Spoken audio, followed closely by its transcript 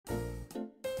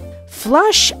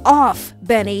Flush off,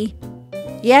 Benny.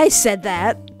 Yeah, I said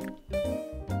that.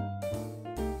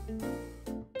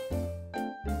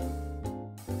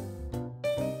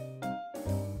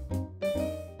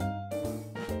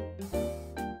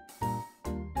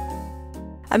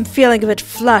 I'm feeling a bit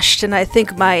flushed, and I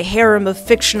think my harem of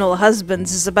fictional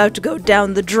husbands is about to go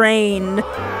down the drain.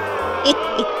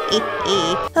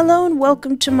 Hello and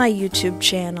welcome to my YouTube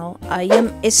channel. I am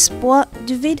Espoir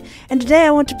David, and today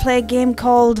I want to play a game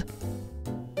called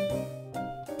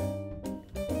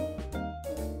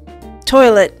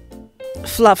Toilet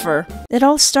Fluffer. It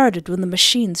all started when the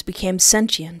machines became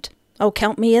sentient. Oh,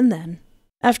 count me in then.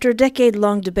 After a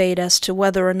decade-long debate as to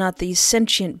whether or not these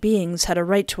sentient beings had a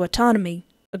right to autonomy,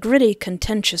 a gritty,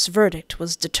 contentious verdict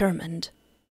was determined.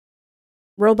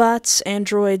 Robots,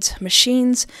 androids,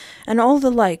 machines, and all the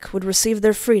like would receive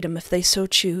their freedom if they so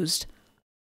choose.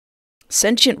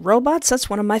 Sentient robots? That's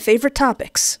one of my favorite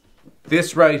topics.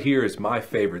 This right here is my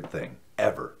favorite thing,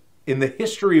 ever. In the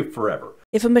history of forever.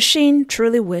 If a machine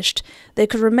truly wished, they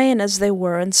could remain as they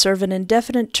were and serve an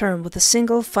indefinite term with a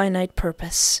single finite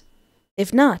purpose.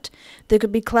 If not, they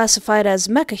could be classified as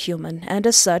MechaHuman, and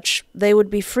as such, they would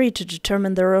be free to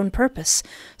determine their own purpose,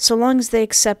 so long as they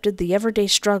accepted the everyday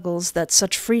struggles that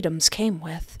such freedoms came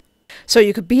with. So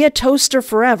you could be a toaster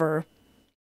forever,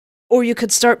 or you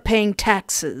could start paying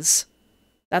taxes.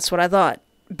 That's what I thought.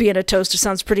 Being a toaster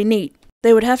sounds pretty neat.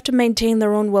 They would have to maintain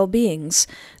their own well-beings.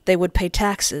 They would pay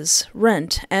taxes,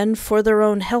 rent, and for their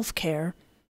own health care.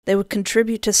 They would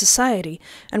contribute to society,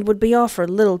 and would be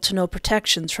offered little to no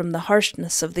protections from the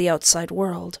harshness of the outside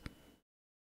world.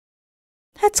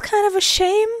 That's kind of a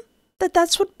shame,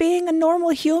 that's what being a normal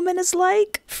human is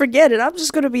like. Forget it, I'm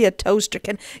just going to be a toaster.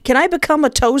 Can I become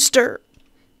a toaster?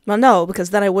 Well, no,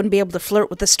 because then I wouldn't be able to flirt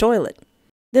with this toilet.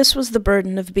 This was the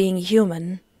burden of being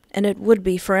human, and it would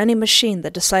be for any machine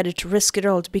that decided to risk it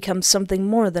all to become something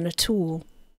more than a tool.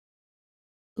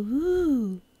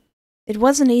 Ooh. It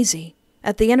wasn't easy.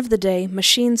 At the end of the day,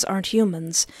 machines aren't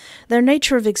humans. Their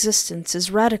nature of existence is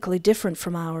radically different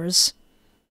from ours.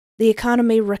 The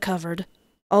economy recovered.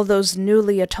 All those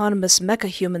newly autonomous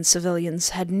mecha-human civilians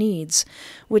had needs,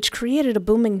 which created a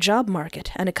booming job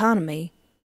market and economy.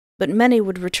 But many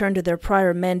would return to their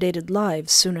prior mandated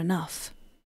lives soon enough.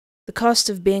 The cost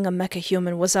of being a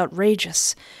mecha-human was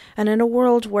outrageous, and in a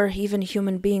world where even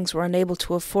human beings were unable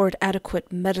to afford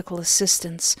adequate medical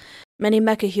assistance, many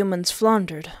mecha-humans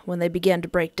floundered when they began to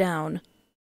break down.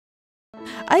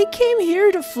 I came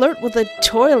here to flirt with a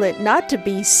toilet, not to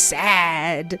be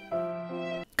sad.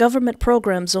 Government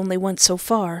programs only went so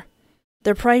far.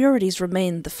 Their priorities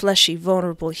remained the fleshy,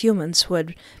 vulnerable humans who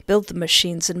had built the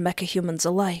machines and mecha-humans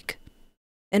alike.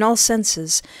 In all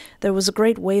senses, there was a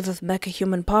great wave of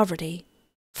mecha-human poverty.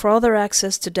 For all their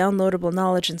access to downloadable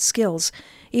knowledge and skills,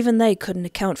 even they couldn't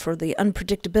account for the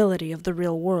unpredictability of the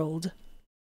real world.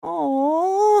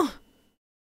 Aww.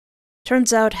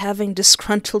 Turns out having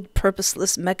disgruntled,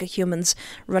 purposeless mecha-humans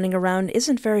running around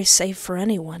isn't very safe for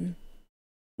anyone.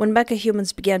 When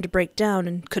mecha-humans began to break down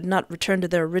and could not return to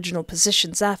their original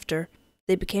positions after,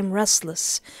 they became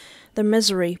restless. Their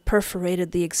misery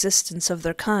perforated the existence of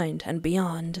their kind and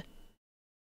beyond.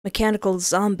 Mechanical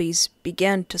zombies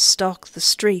began to stalk the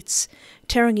streets,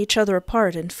 tearing each other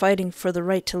apart and fighting for the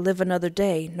right to live another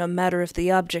day, no matter if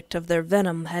the object of their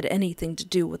venom had anything to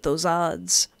do with those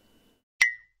odds.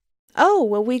 Oh,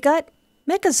 well, we got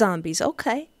mecha-zombies,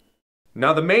 okay.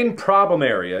 Now the main problem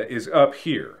area is up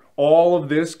here. All of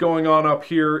this going on up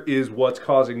here is what's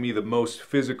causing me the most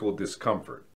physical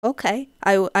discomfort. Okay,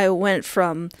 I went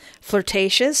from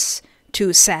flirtatious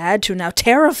to sad to now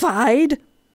terrified.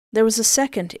 There was a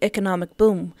second economic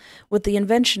boom, with the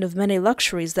invention of many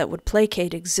luxuries that would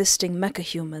placate existing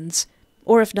mecha-humans.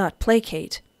 Or if not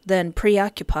placate, then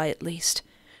preoccupy at least.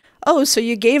 Oh, so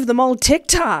you gave them all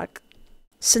TikTok!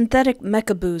 Synthetic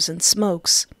mecha-boos and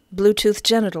smokes, Bluetooth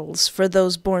genitals for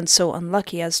those born so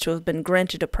unlucky as to have been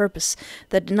granted a purpose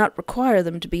that did not require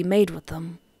them to be made with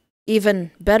them. Even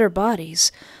better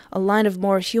bodies, a line of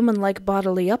more human-like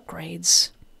bodily upgrades.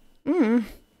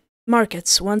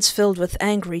 Markets, once filled with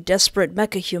angry, desperate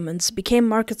mecha-humans, became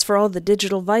markets for all the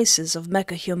digital vices of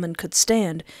mecha-human could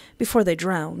stand before they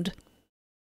drowned.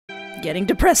 Getting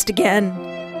depressed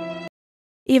again.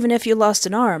 Even if you lost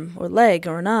an arm, or leg,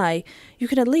 or an eye, you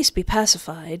could at least be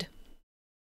pacified.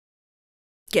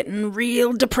 Getting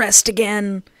real depressed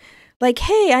again. Like,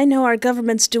 hey, I know our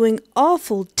government's doing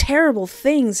awful, terrible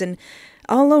things and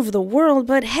all over the world,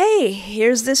 but hey,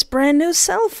 here's this brand new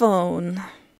cell phone.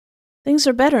 Things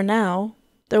are better now.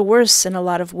 They're worse in a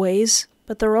lot of ways,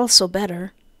 but they're also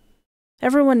better.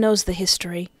 Everyone knows the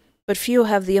history. But few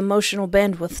have the emotional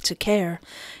bandwidth to care.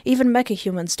 Even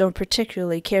MechaHumans don't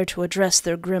particularly care to address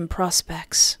their grim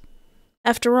prospects.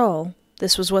 After all,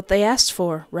 this was what they asked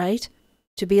for, right?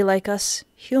 To be like us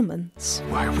humans.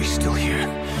 Why are we still here?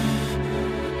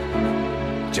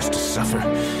 Just to suffer?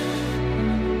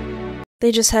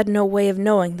 They just had no way of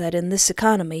knowing that in this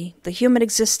economy, the human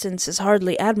existence is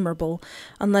hardly admirable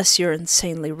unless you're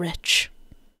insanely rich.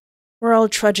 We're all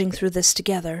trudging through this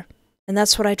together, and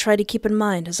that's what I try to keep in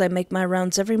mind as I make my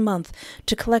rounds every month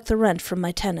to collect the rent from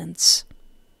my tenants.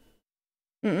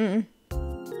 I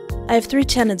have 3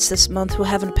 tenants this month who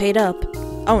haven't paid up.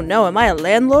 Oh no, am I a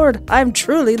landlord? I'm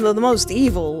truly the most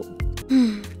evil.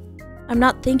 I'm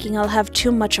not thinking I'll have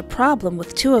too much a problem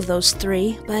with 2 of those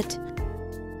 3, but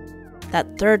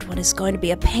that 3rd one is going to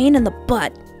be a pain in the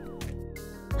butt.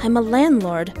 I'm a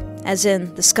landlord, as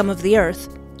in the scum of the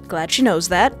earth. Glad she knows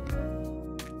that.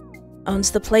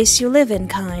 Owns the place you live in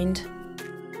kind.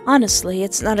 Honestly,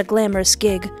 it's not a glamorous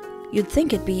gig. You'd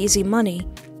think it'd be easy money,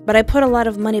 but I put a lot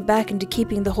of money back into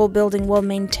keeping the whole building well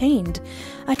maintained.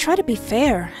 I try to be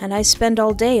fair, and I spend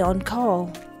all day on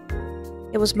call.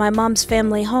 It was my mom's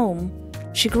family home.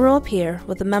 She grew up here,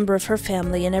 with a member of her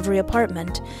family in every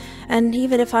apartment, and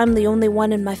even if I'm the only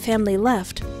one in my family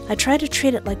left, I try to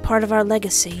treat it like part of our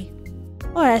legacy.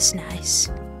 Oh, that's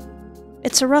nice.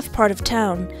 It's a rough part of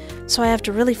town, so I have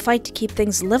to really fight to keep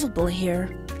things livable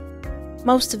here.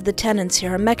 Most of the tenants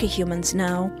here are MechaHumans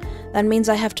now. That means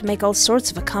I have to make all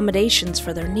sorts of accommodations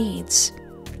for their needs.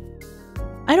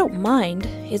 I don't mind.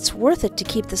 It's worth it to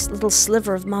keep this little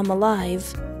sliver of Mom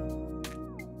alive.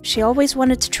 She always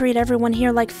wanted to treat everyone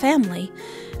here like family,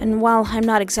 and while I'm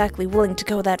not exactly willing to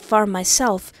go that far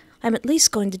myself, I'm at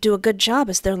least going to do a good job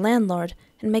as their landlord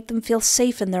and make them feel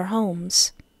safe in their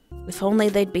homes. If only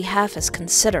they'd be half as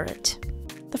considerate.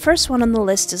 The first one on the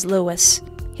list is Louis.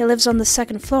 He lives on the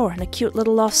 2nd floor in a cute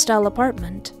little loft-style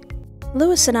apartment.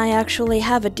 Louis and I actually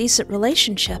have a decent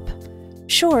relationship.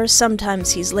 Sure,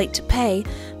 sometimes he's late to pay,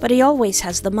 but he always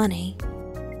has the money.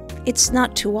 It's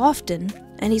not too often,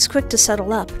 and he's quick to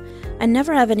settle up. I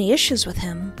never have any issues with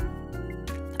him.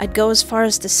 I'd go as far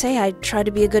as to say I try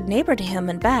to be a good neighbor to him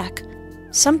and back.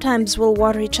 Sometimes we'll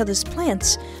water each other's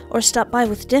plants, or stop by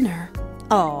with dinner.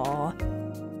 Aww.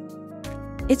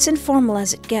 It's informal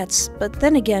as it gets, but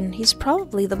then again, he's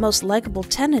probably the most likable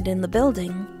tenant in the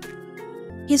building.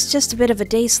 He's just a bit of a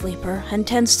day sleeper, and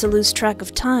tends to lose track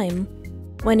of time.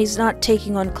 When he's not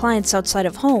taking on clients outside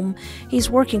of home, he's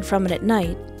working from it at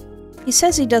night. He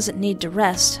says he doesn't need to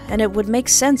rest, and it would make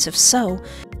sense if so,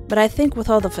 but I think with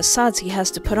all the facades he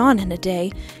has to put on in a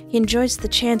day, he enjoys the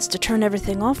chance to turn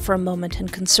everything off for a moment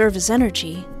and conserve his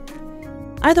energy.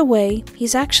 Either way,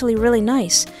 he's actually really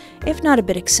nice, if not a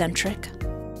bit eccentric.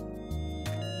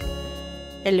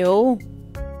 Hello?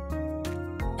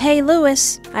 Hey,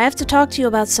 Louis, I have to talk to you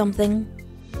about something.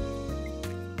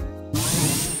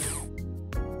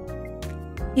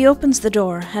 He opens the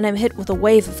door, and I'm hit with a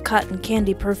wave of cotton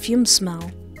candy perfume smell.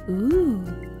 Ooh.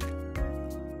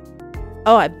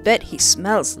 Oh, I bet he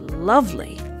smells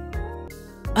lovely.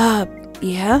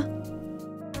 Yeah?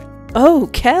 Oh,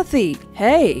 Kathy,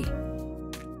 hey.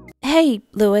 Hey,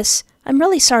 Louis, I'm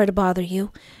really sorry to bother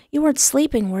you. You weren't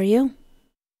sleeping, were you?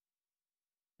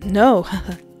 No,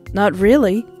 not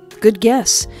really. Good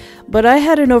guess. But I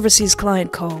had an overseas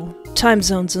client call, time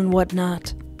zones and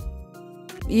whatnot.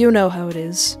 You know how it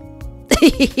is.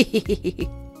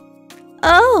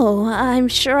 Oh, I'm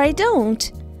sure I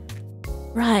don't.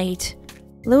 Right.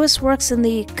 Louis works in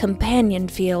the companion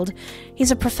field.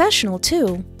 He's a professional,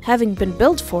 too, having been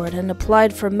built for it and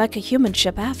applied for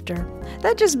MechaHumanship after.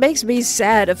 That just makes me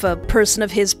sad if a person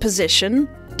of his position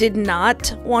did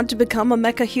not want to become a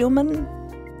MechaHuman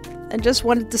and just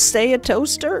wanted to stay a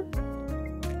toaster.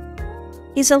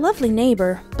 He's a lovely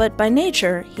neighbor, but by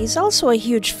nature, he's also a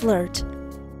huge flirt.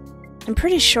 I'm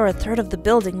pretty sure a third of the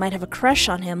building might have a crush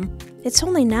on him. It's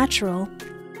only natural.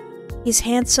 He's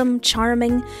handsome,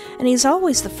 charming, and he's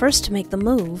always the first to make the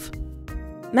move.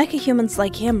 MechaHumans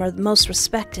like him are the most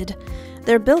respected.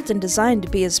 They're built and designed to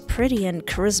be as pretty and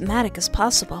charismatic as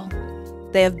possible.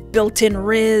 They have built-in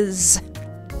riz.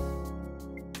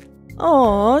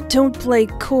 Aw, don't play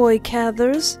coy,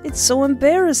 Cathers. It's so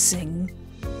embarrassing.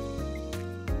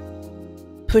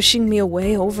 Pushing me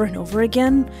away over and over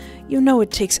again? You know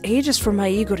it takes ages for my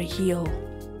ego to heal.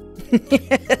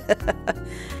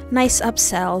 Nice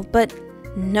upsell, but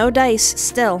no dice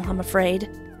still, I'm afraid.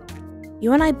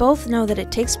 You and I both know that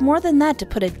it takes more than that to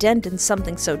put a dent in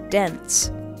something so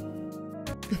dense.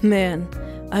 Man,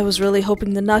 I was really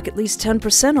hoping to knock at least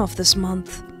 10% off this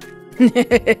month.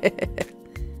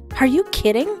 Are you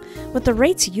kidding? With the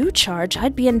rates you charge,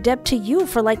 I'd be in debt to you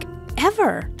for, like,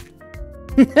 ever.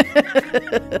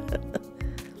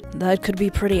 That could be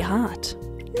pretty hot.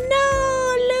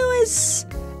 No, Lewis!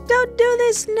 Don't do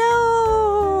this,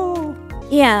 no!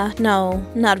 Yeah, no,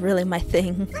 not really my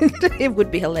thing. It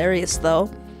would be hilarious, though.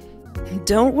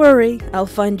 Don't worry, I'll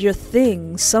find your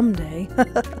thing someday.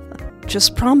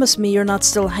 Just promise me you're not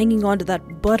still hanging onto that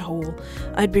butthole.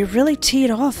 I'd be really teed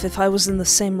off if I was in the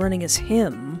same running as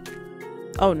him.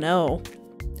 Oh no.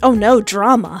 Oh no,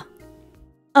 drama!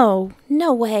 Oh,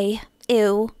 no way.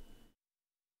 Ew.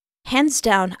 Hands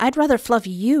down, I'd rather fluff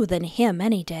you than him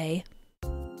any day.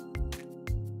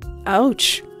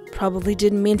 Ouch. Probably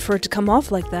didn't mean for it to come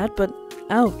off like that, but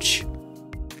ouch.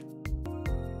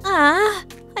 Ah,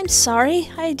 I'm sorry.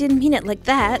 I didn't mean it like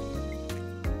that.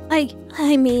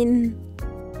 I mean...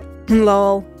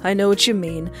 Lol, I know what you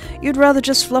mean. You'd rather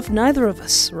just fluff neither of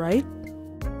us, right?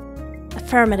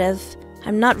 Affirmative.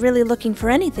 I'm not really looking for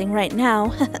anything right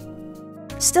now.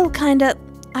 Still kinda...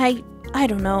 I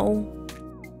don't know.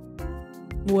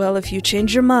 Well, if you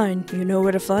change your mind, you know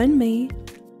where to find me.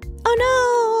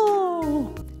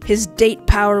 Oh no! His date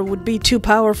power would be too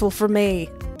powerful for me.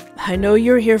 I know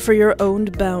you're here for your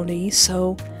owned bounty,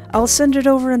 so I'll send it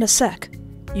over in a sec.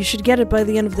 You should get it by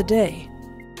the end of the day.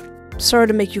 Sorry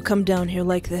to make you come down here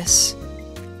like this.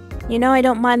 You know I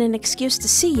don't mind an excuse to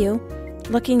see you.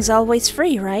 Looking's always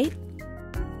free, right?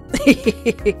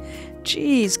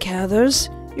 Jeez, Cathers,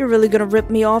 you're really gonna rip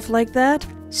me off like that?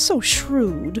 So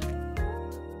shrewd.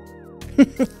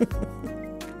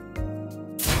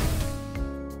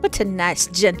 What a nice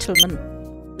gentleman.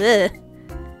 Ugh.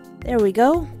 There we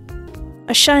go.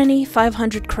 A shiny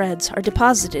 500 creds are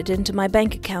deposited into my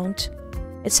bank account.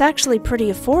 It's actually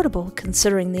pretty affordable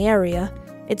considering the area.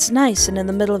 It's nice and in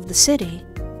the middle of the city.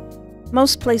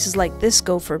 Most places like this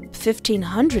go for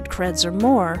 1,500 creds or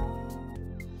more.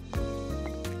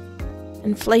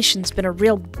 Inflation's been a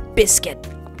real biscuit.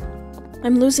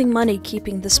 I'm losing money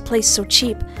keeping this place so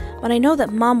cheap, but I know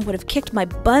that Mom would have kicked my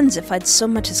buns if I'd so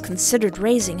much as considered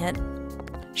raising it.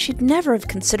 She'd never have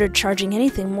considered charging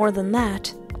anything more than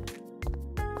that.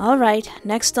 Alright,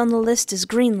 next on the list is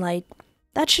Greenlight.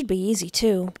 That should be easy,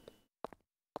 too.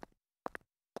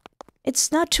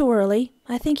 It's not too early.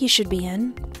 I think you should be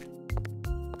in.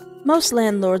 Most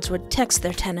landlords would text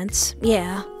their tenants,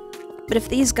 yeah. But if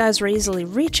these guys were easily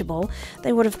reachable,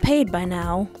 they would have paid by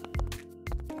now.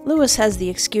 Lewis has the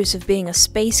excuse of being a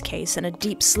space case and a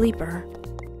deep sleeper.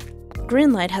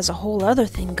 Greenlight has a whole other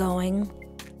thing going.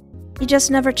 He just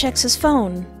never checks his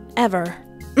phone. Ever.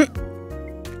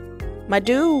 My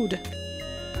dude!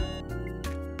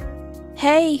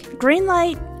 Hey,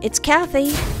 Greenlight, it's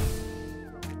Kathy.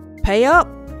 Pay up!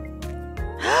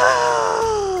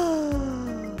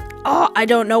 Oh, I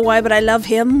don't know why, but I love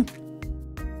him.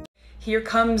 Here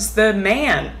comes the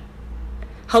man.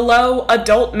 Hello,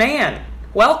 adult man.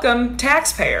 Welcome,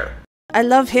 taxpayer. I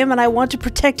love him and I want to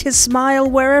protect his smile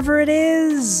wherever it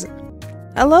is.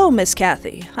 Hello, Miss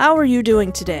Kathy. How are you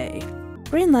doing today?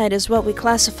 Greenlight is what we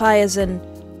classify as an...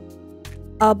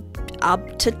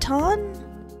 Optaton?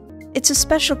 It's a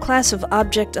special class of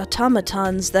object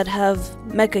automatons that have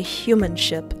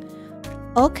MechaHumanship.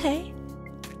 Okay.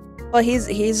 Well, he's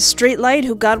a street light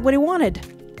who got what he wanted.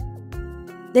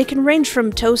 They can range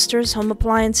from toasters, home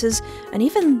appliances, and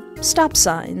even stop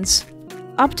signs.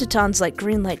 Optatons like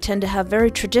Greenlight tend to have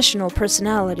very traditional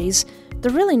personalities.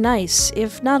 They're really nice,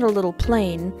 if not a little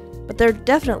plain, but they're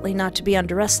definitely not to be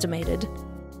underestimated.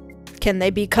 Can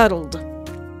they be cuddled?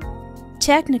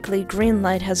 Technically,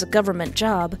 Greenlight has a government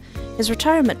job. His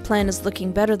retirement plan is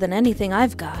looking better than anything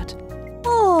I've got.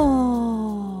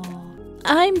 Oh,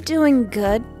 I'm doing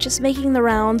good, just making the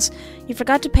rounds. You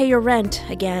forgot to pay your rent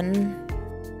again.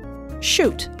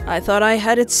 Shoot, I thought I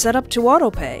had it set up to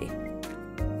autopay.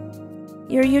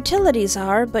 Your utilities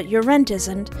are, but your rent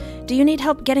isn't. Do you need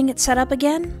help getting it set up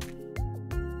again?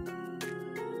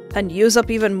 And use up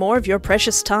even more of your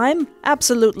precious time?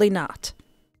 Absolutely not.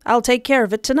 I'll take care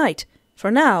of it tonight.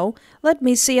 For now, let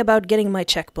me see about getting my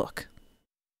checkbook.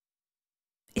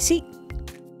 Is he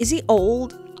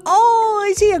old? Oh,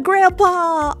 is he a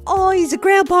grandpa? Oh, he's a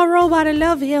grandpa robot, I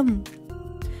love him.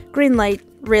 Greenlight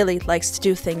really likes to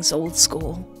do things old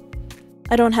school.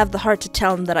 I don't have the heart to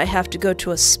tell him that I have to go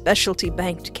to a specialty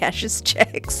bank to cash his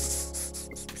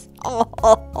checks.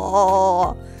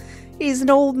 Oh, he's an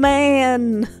old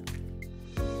man.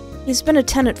 He's been a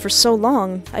tenant for so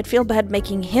long, I'd feel bad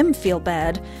making him feel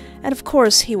bad, and of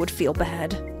course he would feel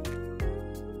bad.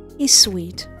 He's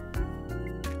sweet.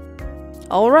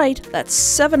 Alright, that's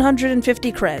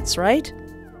 750 creds, right?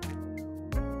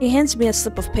 He hands me a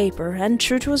slip of paper, and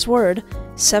true to his word,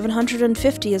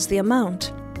 750 is the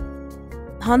amount.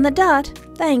 On the dot,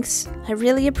 thanks. I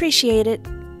really appreciate it.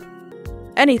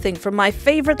 Anything from my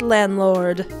favorite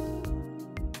landlord.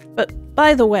 But,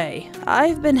 by the way,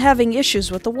 I've been having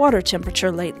issues with the water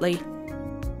temperature lately.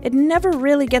 It never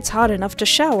really gets hot enough to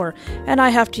shower, and I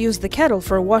have to use the kettle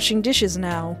for washing dishes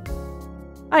now.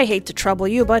 I hate to trouble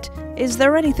you, but is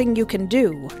there anything you can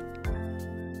do?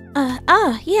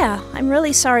 Yeah, I'm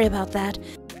really sorry about that.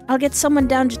 I'll get someone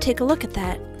down to take a look at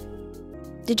that.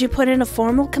 Did you put in a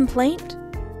formal complaint?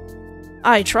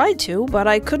 I tried to, but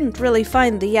I couldn't really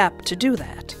find the app to do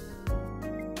that.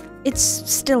 It's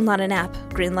still not an app,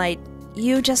 Greenlight.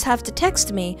 You just have to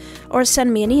text me or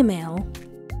send me an email.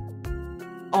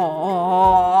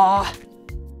 Aww.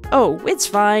 Oh, it's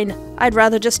fine. I'd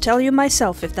rather just tell you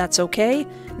myself if that's okay.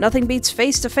 Nothing beats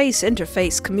face-to-face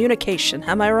interface communication,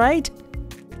 am I right?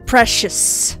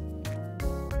 Precious.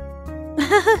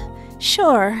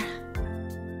 Sure.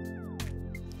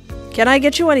 Can I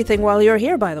get you anything while you're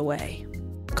here, by the way?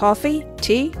 Coffee?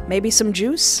 Tea? Maybe some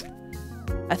juice?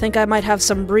 I think I might have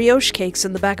some brioche cakes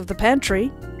in the back of the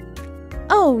pantry.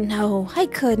 Oh no, I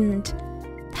couldn't.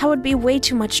 That would be way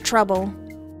too much trouble.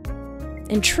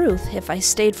 In truth, if I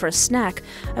stayed for a snack,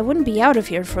 I wouldn't be out of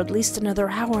here for at least another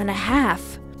hour and a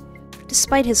half.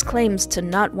 Despite his claims to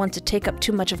not want to take up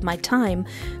too much of my time,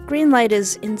 Greenlight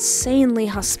is insanely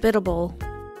hospitable.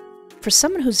 For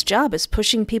someone whose job is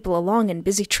pushing people along in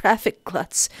busy traffic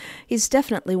gluts, he's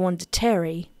definitely one to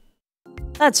tarry.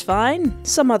 That's fine.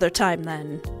 Some other time,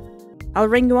 then. I'll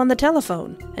ring you on the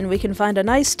telephone, and we can find a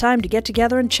nice time to get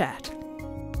together and chat.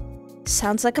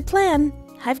 Sounds like a plan.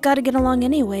 I've got to get along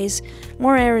anyways.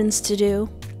 More errands to do.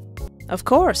 Of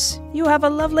course. You have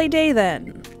a lovely day,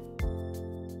 then.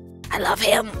 I love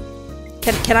him.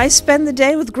 Can I spend the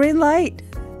day with Greenlight?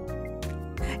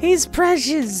 He's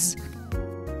precious.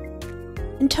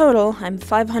 In total, I'm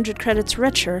 500 credits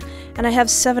richer, and I have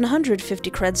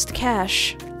 750 creds to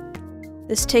cash.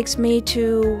 This takes me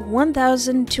to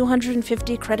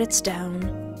 1,250 credits down.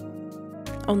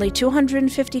 Only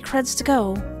 250 creds to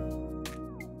go.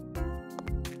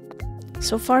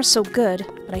 So far so good,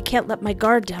 but I can't let my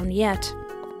guard down yet.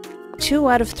 2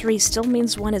 out of 3 still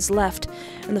means 1 is left,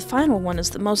 and the final one is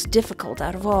the most difficult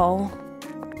out of all.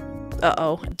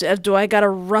 Uh-oh, do I gotta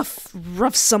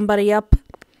rough somebody up?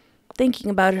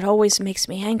 Thinking about it always makes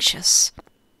me anxious.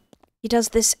 He does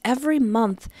this every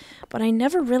month, but I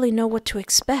never really know what to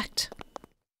expect.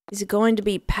 Is he going to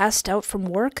be passed out from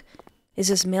work? Is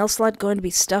his mail slot going to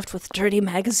be stuffed with dirty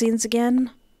magazines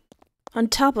again? On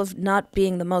top of not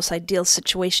being the most ideal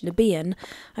situation to be in,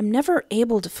 I'm never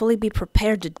able to fully be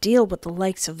prepared to deal with the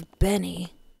likes of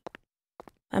Benny.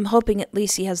 I'm hoping at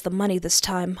least he has the money this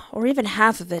time, or even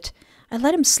half of it. I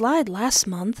let him slide last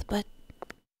month, but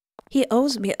he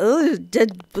owes me...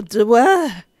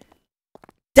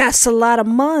 That's a lot of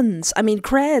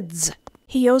creds.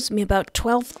 He owes me about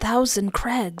 12,000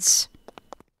 creds.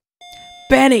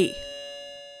 Benny!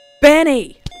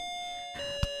 Benny!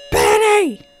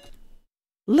 Benny!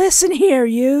 Listen here,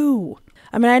 you!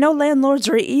 I know landlords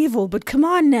are evil, but come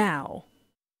on now!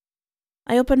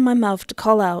 I open my mouth to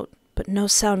call out, but no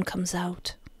sound comes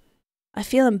out. I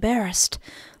feel embarrassed,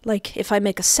 like if I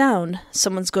make a sound,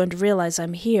 someone's going to realize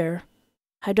I'm here.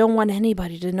 I don't want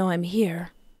anybody to know I'm here.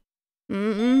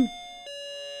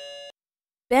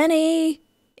 Benny!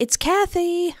 It's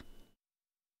Kathy!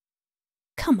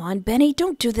 Come on, Benny,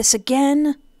 don't do this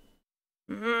again!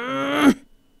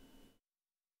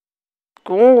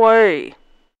 Go away.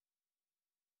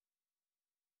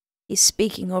 He's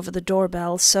speaking over the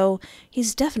doorbell, so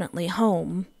he's definitely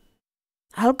home.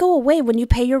 I'll go away when you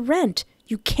pay your rent.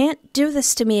 You can't do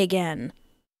this to me again.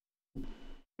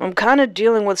 I'm kinda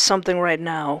dealing with something right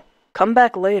now. Come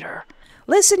back later.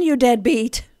 Listen, you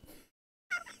deadbeat.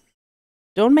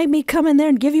 Don't make me come in there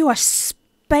and give you a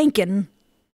spanking.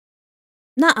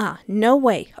 Nuh-uh, no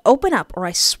way. Open up, or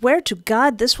I swear to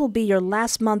God this will be your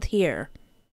last month here.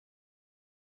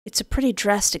 It's a pretty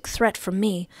drastic threat from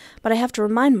me, but I have to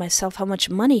remind myself how much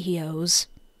money he owes.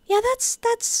 Yeah,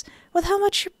 that's with how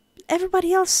much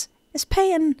everybody else is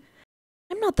paying.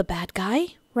 I'm not the bad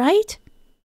guy, right?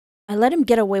 I let him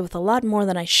get away with a lot more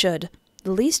than I should.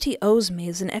 The least he owes me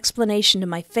is an explanation to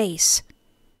my face.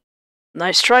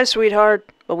 Nice try, sweetheart,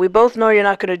 but we both know you're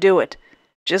not going to do it.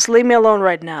 Just leave me alone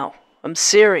right now. I'm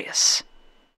serious.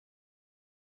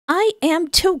 I am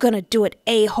too gonna do it,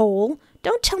 a-hole.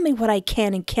 Don't tell me what I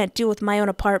can and can't do with my own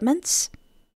apartments.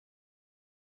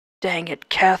 Dang it,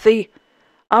 Kathy.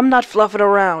 I'm not fluffing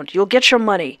around. You'll get your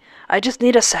money. I just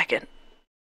need a second.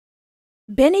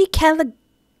 Benny Caligari.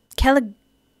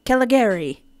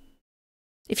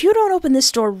 If you don't open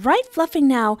this door right fluffing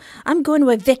now, I'm going to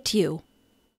evict you.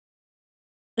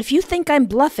 If you think I'm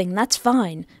bluffing, that's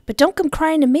fine, but don't come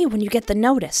crying to me when you get the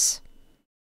notice.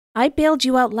 I bailed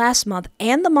you out last month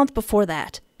and the month before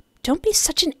that. Don't be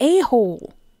such an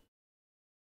a-hole.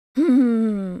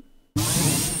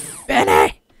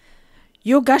 Benny!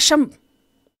 You got some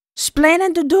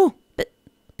splaining to do.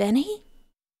 Benny?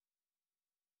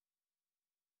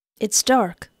 It's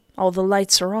dark. All the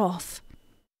lights are off.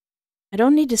 I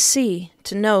don't need to see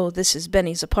to know this is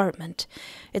Benny's apartment.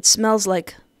 It smells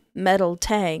like metal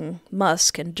tang,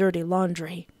 musk, and dirty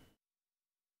laundry.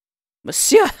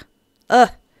 Monsieur!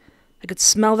 I could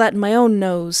smell that in my own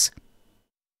nose.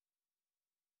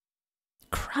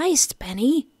 Christ,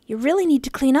 Benny, you really need to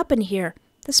clean up in here.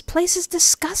 This place is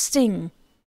disgusting.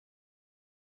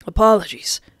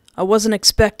 Apologies. I wasn't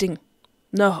expecting...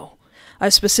 No, I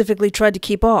specifically tried to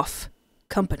keep off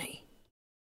company.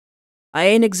 I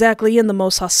ain't exactly in the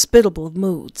most hospitable of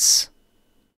moods.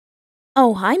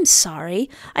 Oh, I'm sorry.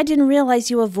 I didn't realize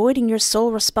you avoiding your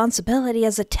sole responsibility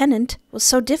as a tenant was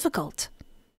so difficult.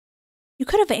 You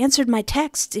could have answered my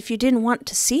text if you didn't want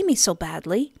to see me so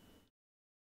badly.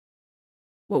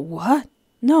 What?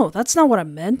 No, that's not what I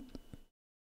meant.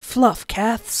 Fluff,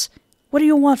 Caths. What do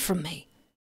you want from me?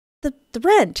 The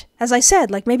rent, as I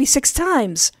said, like maybe 6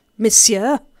 times,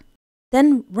 monsieur.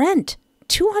 Then rent,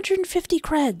 250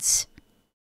 creds.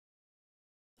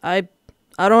 I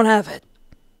don't have it.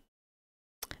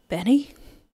 Benny?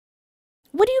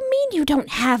 What do you mean you don't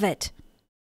have it?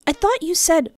 I thought you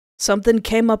said... Something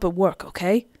came up at work,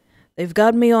 okay? They've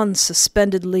got me on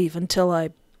suspended leave until I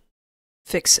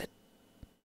fix it.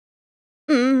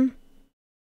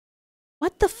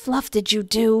 What the fluff did you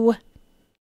do?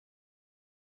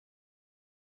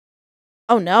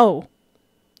 Oh no.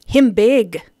 Him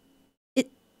big.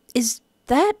 Is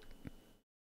that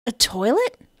a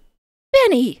toilet?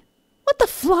 Benny! What the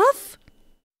fluff?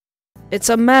 It's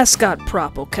a mascot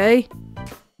prop, okay?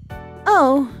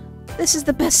 Oh, this is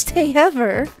the best day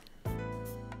ever.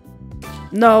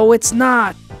 No, it's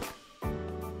not.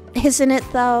 Isn't it,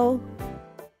 though?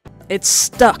 It's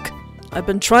stuck. I've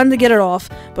been trying to get it off,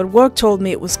 but work told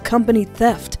me it was company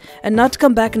theft, and not to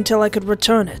come back until I could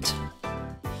return it.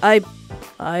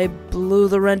 I blew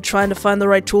the rent trying to find the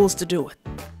right tools to do it.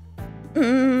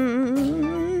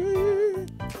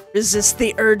 Resist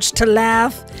the urge to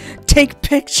laugh. Take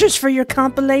pictures for your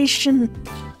compilation.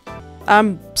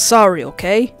 I'm sorry,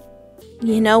 okay?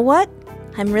 You know what?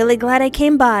 I'm really glad I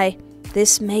came by.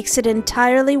 This makes it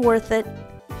entirely worth it.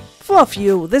 Fluff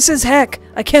you, this is heck.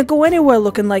 I can't go anywhere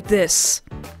looking like this.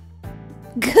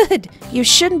 Good, you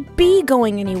shouldn't be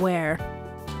going anywhere.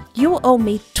 You owe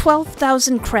me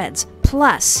 12,000 creds,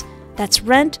 plus. That's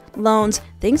rent, loans,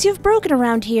 things you've broken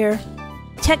around here.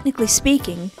 Technically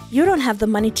speaking, you don't have the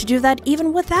money to do that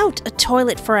even without a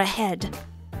toilet for a head.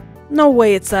 No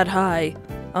way it's that high.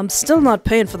 I'm still not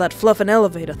paying for that fluff and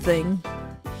elevator thing.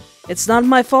 It's not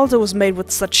my fault it was made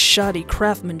with such shoddy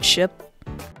craftsmanship.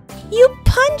 You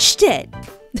punched it!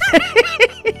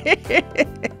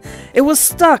 It was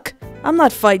stuck. I'm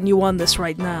not fighting you on this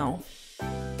right now.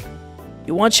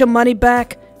 You want your money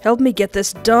back? Help me get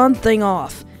this darn thing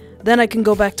off. Then I can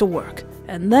go back to work.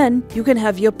 And then you can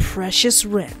have your precious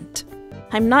rent.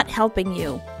 I'm not helping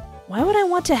you. Why would I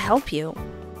want to help you?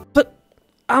 But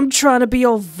I'm trying to be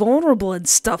all vulnerable and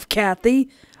stuff, Kathy.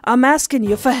 I'm asking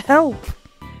you for help.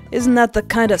 Isn't that the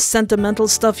kind of sentimental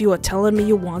stuff you were telling me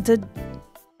you wanted?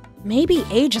 Maybe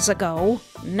ages ago.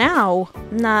 Now?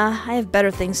 Nah, I have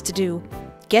better things to do.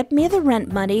 Get me the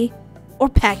rent money, or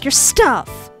pack your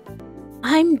stuff.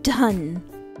 I'm done.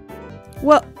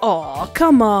 Well, aw,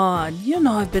 come on. You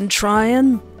know I've been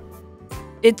trying.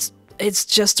 It's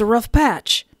just a rough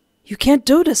patch. You can't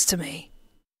do this to me.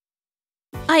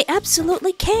 I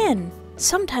absolutely can.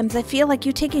 Sometimes I feel like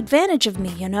you take advantage of me,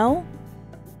 you know?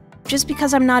 Just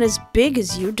because I'm not as big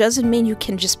as you doesn't mean you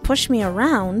can just push me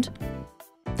around.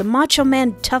 The macho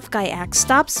man tough guy act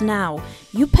stops now.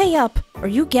 You pay up or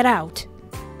you get out.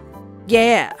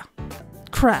 Yeah.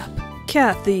 Crap.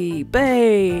 Kathy,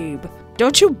 babe.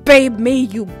 Don't you babe me,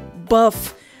 you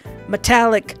buff,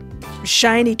 metallic,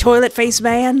 shiny toilet face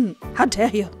man. How dare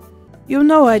you? You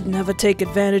know I'd never take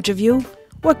advantage of you.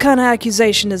 What kind of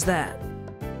accusation is that?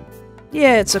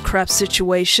 Yeah, it's a crap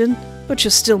situation, but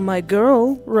you're still my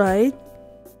girl, right?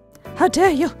 How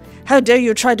dare you? How dare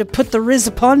you try to put the riz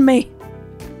upon me?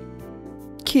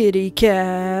 Kitty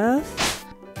cat.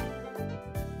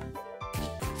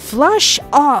 Flush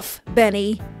off,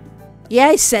 Benny. Yeah,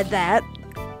 I said that.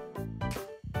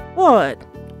 What?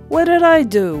 What did I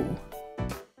do?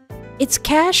 It's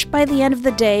cash by the end of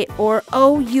the day, or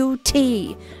OUT.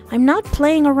 I'm not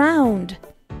playing around.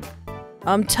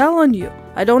 I'm telling you,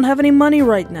 I don't have any money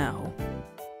right now.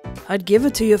 I'd give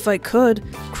it to you if I could.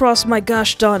 Cross my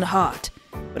gosh darn heart.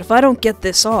 But if I don't get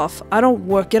this off, I don't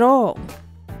work at all.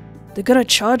 They're gonna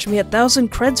charge me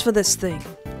 1,000 creds for this thing.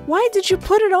 Why did you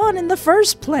put it on in the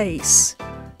first place?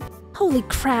 Holy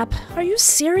crap, are you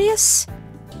serious?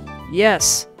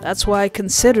 Yes, that's why I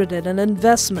considered it an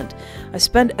investment. I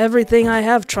spent everything I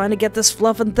have trying to get this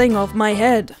fluffin' thing off my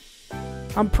head.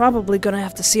 I'm probably gonna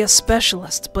have to see a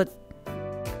specialist, but...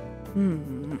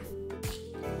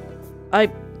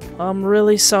 I'm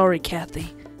really sorry,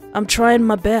 Kathy. I'm trying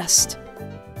my best.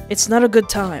 It's not a good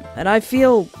time, and I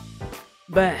feel...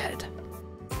 bad.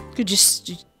 Could you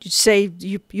say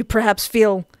you perhaps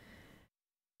feel...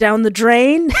 down the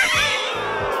drain?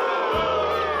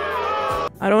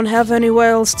 I don't have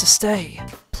anywhere else to stay.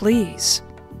 Please.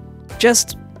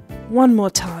 Just one more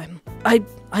time. I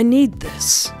need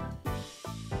this.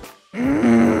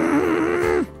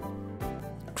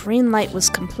 Greenlight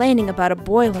was complaining about a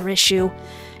boiler issue.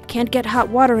 Can't get hot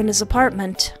water in his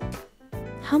apartment.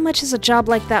 How much is a job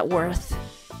like that worth?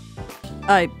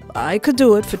 I could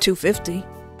do it for $250.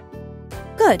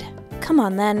 Good. Come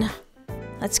on then.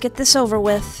 Let's get this over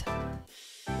with.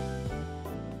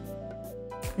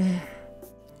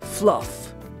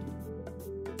 Fluff.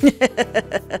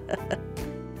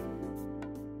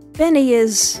 Benny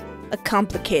is a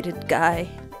complicated guy.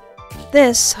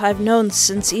 This I've known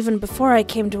since even before I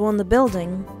came to own the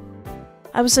building.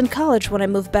 I was in college when I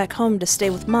moved back home to stay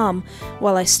with Mom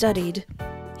while I studied.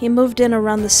 He moved in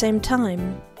around the same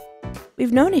time.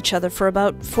 We've known each other for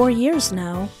about 4 years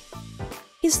now.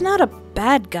 He's not a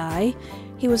bad guy.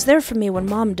 He was there for me when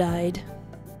Mom died.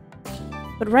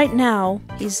 But right now,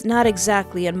 he's not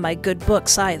exactly in my good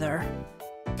books either.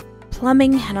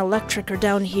 Plumbing and electric are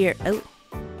down here. Oh,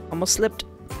 almost slipped.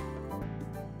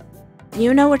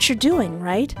 You know what you're doing,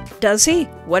 right? Does he?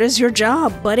 What is your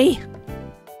job, buddy?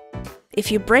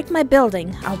 If you break my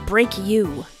building, I'll break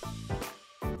you.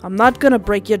 I'm not gonna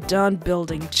break your darn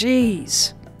building,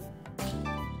 jeez.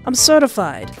 I'm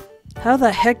certified. How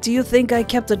the heck do you think I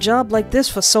kept a job like this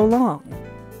for so long?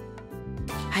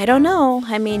 I don't know.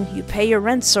 I mean, you pay your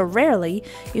rent so rarely,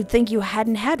 you'd think you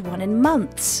hadn't had one in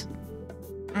months.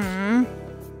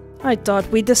 I thought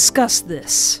we discussed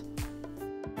this.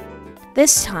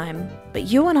 This time, but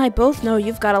you and I both know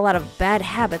you've got a lot of bad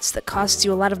habits that cost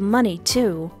you a lot of money,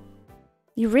 too.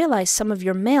 You realize some of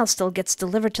your mail still gets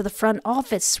delivered to the front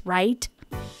office, right?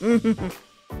 And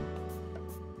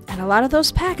a lot of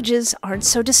those packages aren't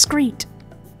so discreet.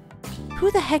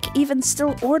 Who the heck even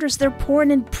still orders their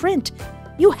porn in print?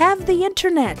 You have the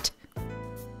internet.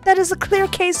 That is a clear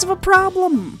case of a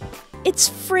problem. It's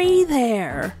free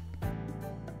there.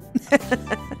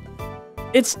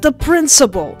 It's the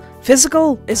principle.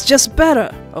 Physical is just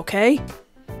better, okay?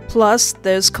 Plus,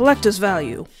 there's collector's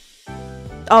value.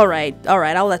 Alright,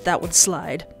 I'll let that one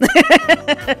slide.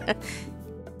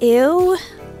 Ew.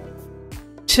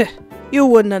 You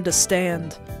wouldn't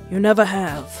understand. You never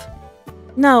have.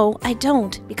 No, I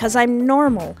don't, because I'm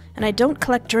normal, and I don't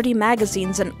collect dirty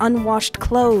magazines and unwashed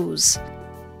clothes.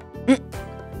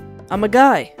 I'm a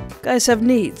guy. Guys have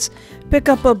needs. Pick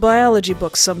up a biology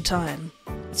book sometime.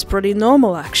 It's pretty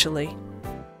normal, actually.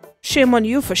 Shame on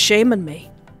you for shaming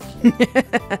me.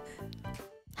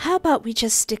 How about we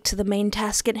just stick to the main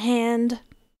task at hand?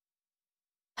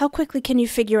 How quickly can you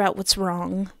figure out what's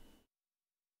wrong?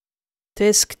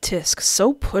 Tisk,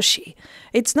 so pushy.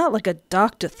 It's not like a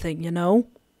doctor thing, you know?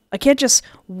 I can't just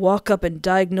walk up and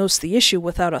diagnose the issue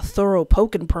without a thorough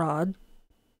poke and prod.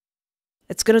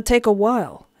 It's gonna take a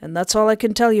while, and that's all I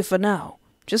can tell you for now.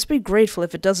 Just be grateful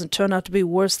if it doesn't turn out to be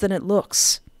worse than it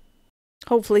looks.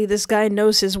 Hopefully this guy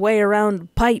knows his way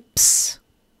around pipes.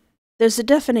 There's a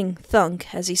deafening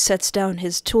thunk as he sets down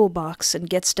his toolbox and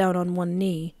gets down on one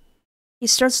knee. He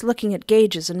starts looking at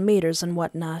gauges and meters and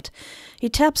whatnot. He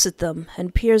taps at them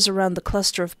and peers around the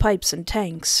cluster of pipes and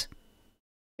tanks.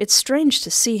 It's strange to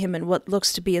see him in what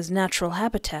looks to be his natural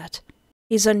habitat.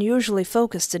 He's unusually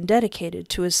focused and dedicated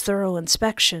to his thorough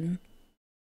inspection.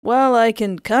 Well, I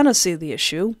can kinda see the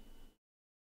issue.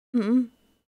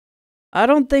 I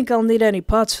don't think I'll need any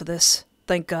parts for this,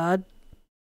 thank God.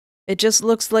 It just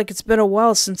looks like it's been a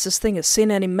while since this thing has seen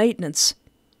any maintenance.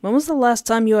 When was the last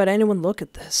time you had anyone look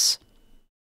at this?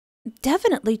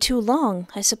 Definitely too long.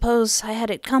 I suppose I had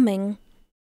it coming.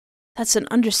 That's an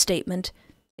understatement.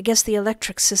 I guess the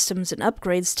electric systems and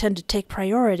upgrades tend to take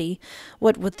priority,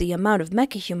 what with the amount of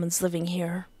MechaHumans living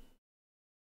here.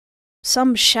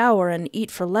 Some shower and eat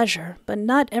for leisure, but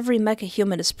not every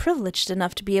MechaHuman is privileged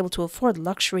enough to be able to afford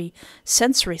luxury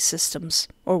sensory systems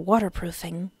or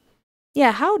waterproofing.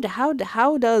 Yeah, how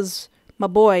does my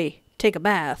boy take a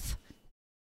bath?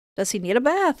 Does he need a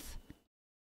bath?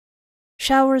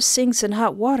 Showers, sinks, and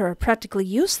hot water are practically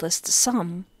useless to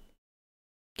some.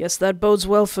 Guess that bodes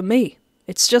well for me.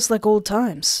 It's just like old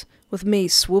times, with me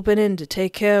swooping in to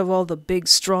take care of all the big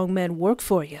strong men work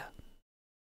for you.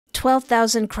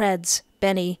 12,000 creds,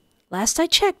 Benny. Last I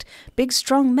checked, big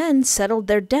strong men settled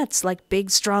their debts like big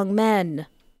strong men.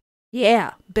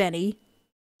 Yeah, Benny.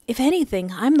 If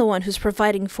anything, I'm the one who's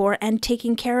providing for and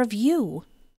taking care of you.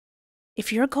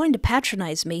 If you're going to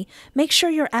patronize me, make sure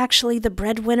you're actually the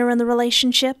breadwinner in the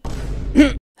relationship.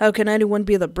 How can anyone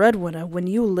be the breadwinner when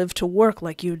you live to work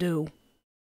like you do?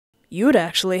 You'd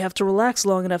actually have to relax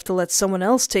long enough to let someone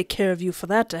else take care of you for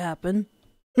that to happen.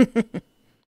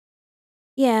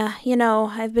 Yeah,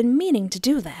 I've been meaning to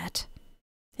do that.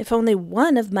 If only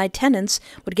one of my tenants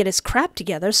would get his crap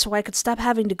together so I could stop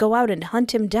having to go out and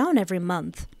hunt him down every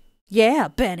month. Yeah,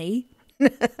 Benny.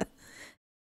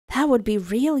 That would be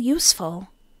real useful.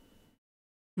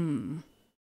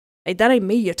 Hey, that ain't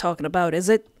me you're talking about, is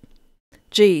it?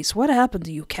 Geez, what happened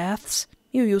to you, Kaths?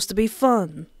 You used to be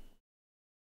fun.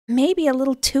 Maybe a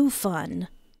little too fun.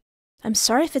 I'm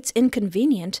sorry if it's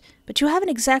inconvenient, but you haven't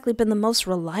exactly been the most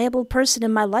reliable person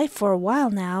in my life for a while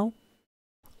now.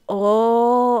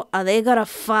 Oh, are they gonna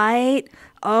fight?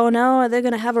 Oh no, are they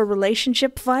gonna have a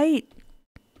relationship fight?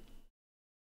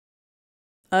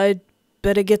 I'd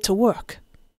better get to work.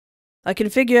 I can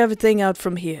figure everything out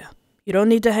from here. You don't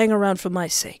need to hang around for my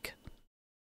sake.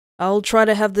 I'll try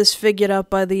to have this figured out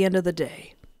by the end of the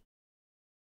day.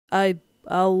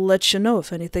 I'll let you know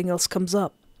if anything else comes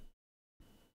up.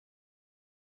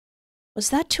 Was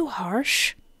that too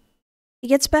harsh? He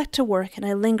gets back to work and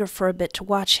I linger for a bit to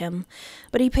watch him,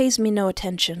 but he pays me no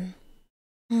attention.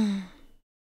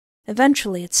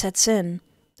 Eventually it sets in.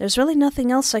 There's really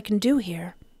nothing else I can do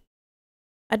here.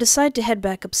 I decide to head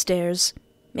back upstairs.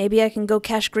 Maybe I can go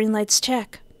cash Greenlight's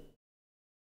check.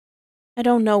 I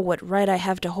don't know what right I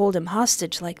have to hold him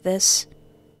hostage like this.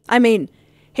 I mean,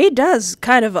 he does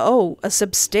kind of owe a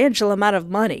substantial amount of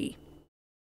money.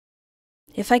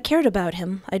 If I cared about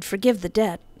him, I'd forgive the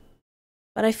debt.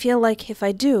 But I feel like if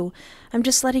I do, I'm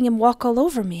just letting him walk all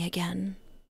over me again.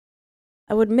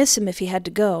 I would miss him if he had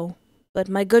to go, but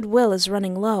my goodwill is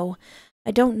running low.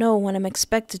 I don't know when I'm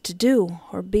expected to do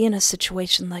or be in a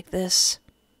situation like this.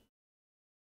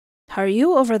 Are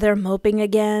you over there moping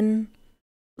again?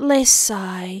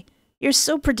 Lesai, you're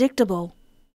so predictable.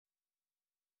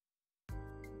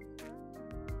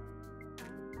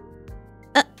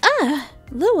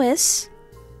 Louis,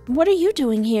 what are you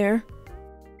doing here?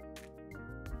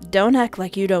 Don't act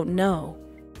like you don't know.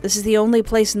 This is the only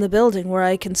place in the building where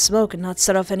I can smoke and not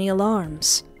set off any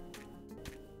alarms.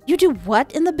 You do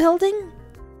what in the building?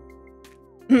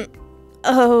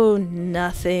 Oh,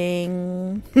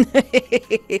 nothing.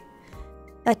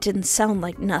 That didn't sound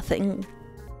like nothing.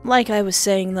 Like I was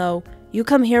saying, though, you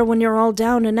come here when you're all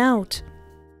down and out.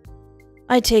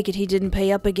 I take it he didn't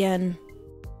pay up again.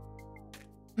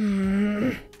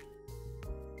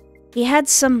 He had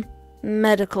some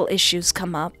medical issues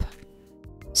come up,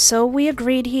 so we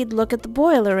agreed he'd look at the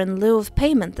boiler in lieu of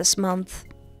payment this month.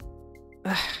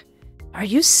 Are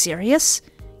you serious?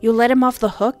 You let him off the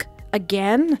hook?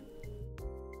 Again?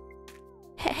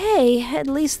 Hey, at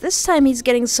least this time he's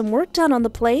getting some work done on the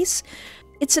place.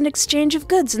 It's an exchange of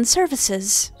goods and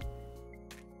services.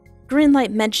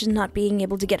 Greenlight mentioned not being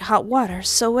able to get hot water,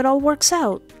 so it all works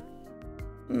out.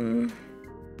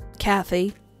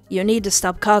 Kathy, you need to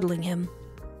stop coddling him.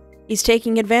 He's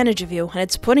taking advantage of you, and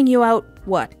it's putting you out,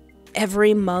 what,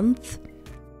 every month?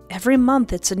 Every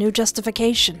month it's a new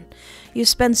justification. You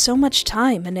spend so much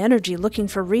time and energy looking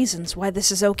for reasons why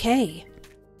this is okay.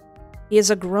 He is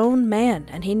a grown man,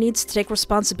 and he needs to take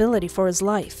responsibility for his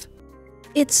life.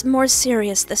 It's more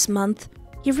serious this month.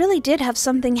 He really did have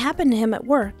something happen to him at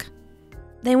work.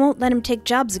 They won't let him take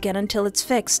jobs again until it's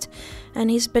fixed,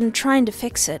 and he's been trying to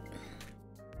fix it.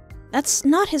 That's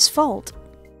not his fault.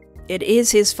 It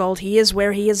is his fault he is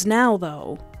where he is now,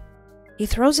 though. He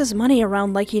throws his money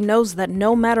around like he knows that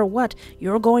no matter what,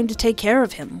 you're going to take care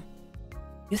of him.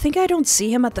 You think I don't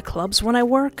see him at the clubs when I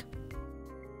work?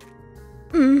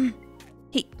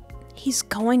 He's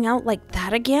going out like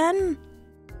that again?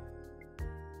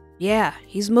 Yeah,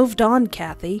 he's moved on,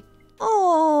 Kathy.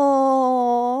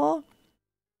 Aww.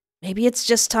 Maybe it's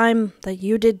just time that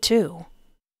you did too.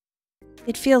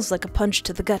 It feels like a punch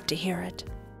to the gut to hear it.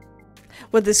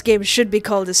 What this game should be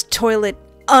called is Toilet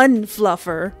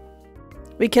Unfluffer.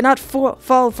 We cannot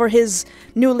fall for his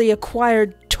newly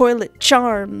acquired toilet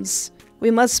charms. We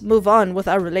must move on with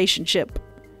our relationship.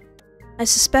 I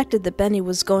suspected that Benny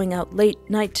was going out late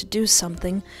night to do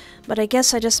something, but I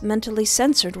guess I just mentally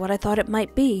censored what I thought it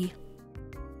might be.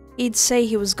 He'd say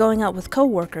he was going out with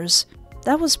coworkers.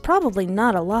 That was probably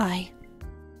not a lie.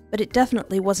 But it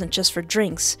definitely wasn't just for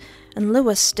drinks, and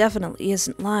Lewis definitely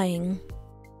isn't lying.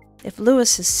 If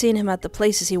Lewis has seen him at the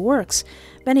places he works,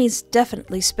 Benny's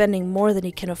definitely spending more than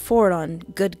he can afford on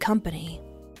good company.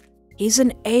 He's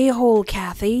an a-hole,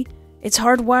 Kathy. It's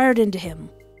hardwired into him.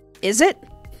 Is it?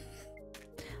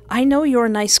 I know you're a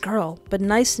nice girl, but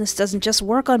niceness doesn't just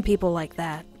work on people like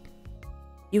that.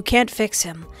 You can't fix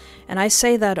him, and I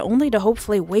say that only to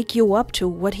hopefully wake you up to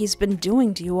what he's been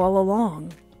doing to you all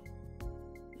along.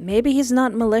 Maybe he's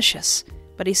not malicious,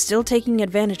 but he's still taking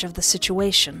advantage of the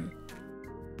situation.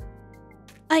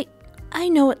 I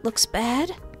know it looks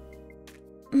bad.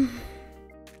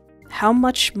 How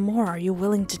much more are you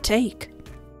willing to take?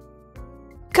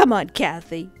 Come on,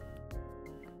 Kathy.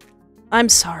 I'm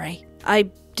sorry.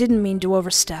 I didn't mean to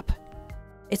overstep.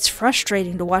 It's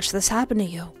frustrating to watch this happen to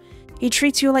you. He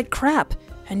treats you like crap,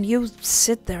 and you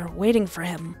sit there waiting for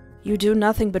him. You do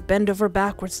nothing but bend over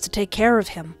backwards to take care of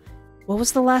him. What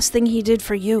was the last thing he did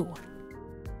for you?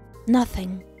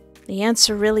 Nothing. The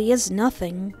answer really is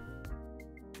nothing.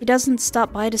 He doesn't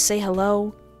stop by to say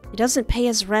hello. He doesn't pay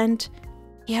his rent.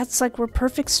 He acts like we're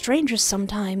perfect strangers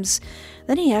sometimes.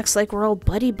 Then he acts like we're all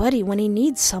buddy-buddy when he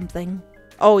needs something.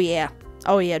 Oh yeah,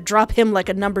 drop him like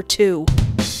a number 2.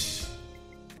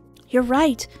 You're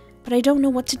right, but I don't know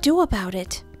what to do about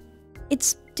it.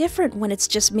 It's different when it's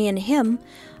just me and him.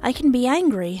 I can be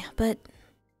angry, but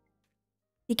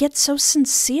he gets so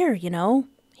sincere, you know?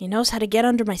 He knows how to get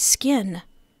under my skin.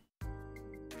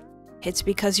 It's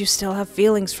because you still have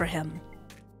feelings for him.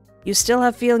 You still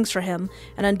have feelings for him,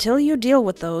 and until you deal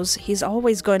with those, he's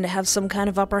always going to have some kind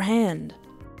of upper hand.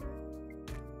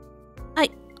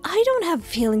 I don't have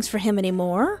feelings for him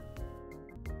anymore.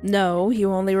 No,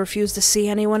 you only refuse to see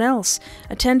anyone else,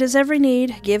 attend his every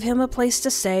need, give him a place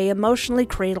to stay, emotionally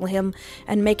cradle him,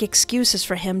 and make excuses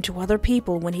for him to other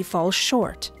people when he falls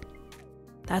short.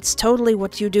 That's totally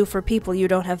what you do for people you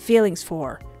don't have feelings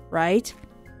for, right?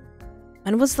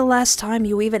 When was the last time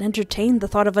you even entertained the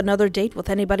thought of another date with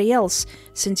anybody else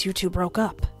since you two broke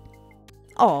up?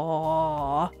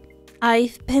 Aww.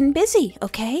 I've been busy,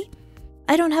 okay?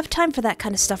 I don't have time for that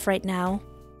kind of stuff right now.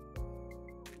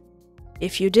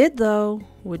 If you did, though,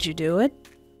 would you do it?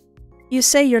 You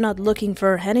say you're not looking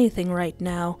for anything right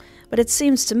now, but it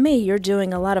seems to me you're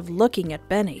doing a lot of looking at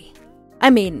Benny. I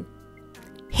mean,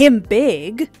 him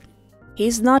big.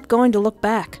 He's not going to look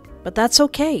back, but that's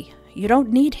okay. You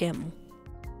don't need him.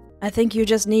 I think you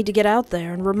just need to get out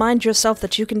there and remind yourself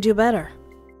that you can do better.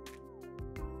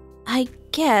 I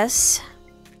guess.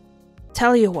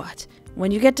 Tell you what,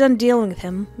 when you get done dealing with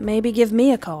him, maybe give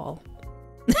me a call.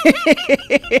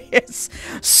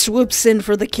 Swoops in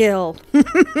for the kill.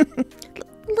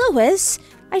 Louis,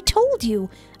 I told you,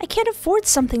 I can't afford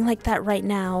something like that right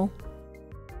now.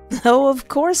 Oh, of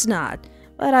course not,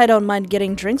 but I don't mind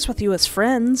getting drinks with you as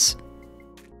friends.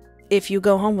 If you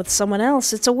go home with someone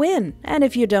else, it's a win, and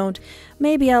if you don't,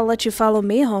 maybe I'll let you follow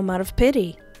me home out of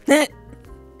pity.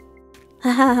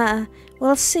 Haha,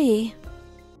 we'll see.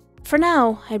 For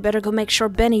now, I'd better go make sure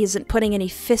Benny isn't putting any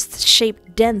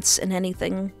fist-shaped dents in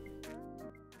anything.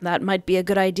 That might be a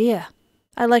good idea.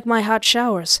 I like my hot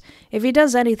showers. If he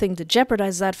does anything to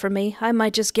jeopardize that for me, I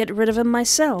might just get rid of him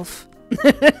myself.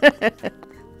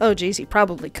 Oh geez, he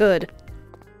probably could.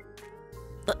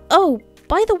 Oh,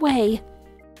 by the way,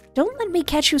 don't let me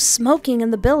catch you smoking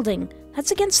in the building.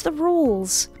 That's against the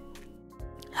rules.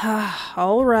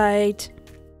 All right.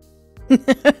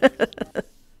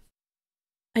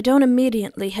 I don't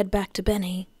immediately head back to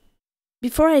Benny.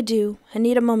 Before I do, I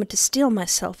need a moment to steel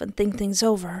myself and think things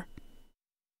over.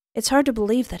 It's hard to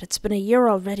believe that it's been a year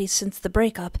already since the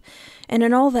breakup, and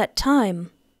in all that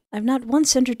time, I've not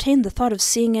once entertained the thought of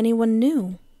seeing anyone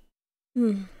new.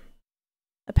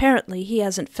 Apparently, he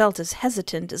hasn't felt as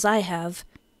hesitant as I have.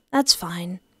 That's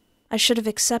fine. I should have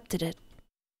accepted it.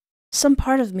 Some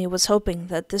part of me was hoping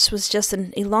that this was just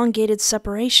an elongated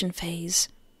separation phase.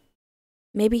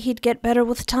 Maybe he'd get better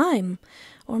with time,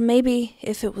 or maybe,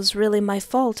 if it was really my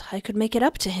fault, I could make it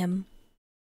up to him.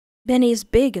 Benny's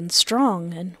big and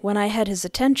strong, and when I had his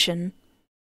attention,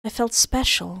 I felt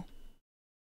special.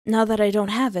 Now that I don't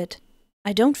have it,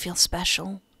 I don't feel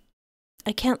special.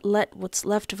 I can't let what's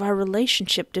left of our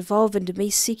relationship devolve into me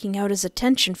seeking out his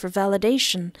attention for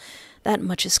validation. That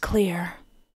much is clear.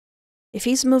 If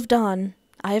he's moved on,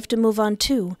 I have to move on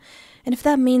too, and if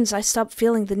that means I stop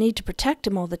feeling the need to protect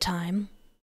him all the time,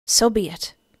 so be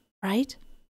it, right?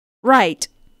 Right!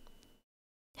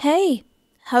 Hey,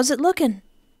 how's it looking?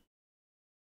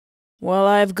 Well,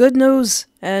 I have good news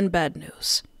and bad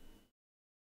news.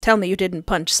 Tell me you didn't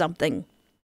punch something.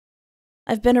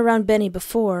 I've been around Benny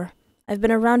before. I've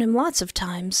been around him lots of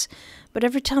times, but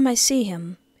every time I see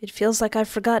him, it feels like I've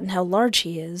forgotten how large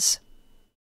he is.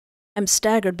 I'm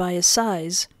staggered by his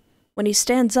size. When he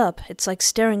stands up, it's like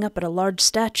staring up at a large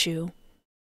statue.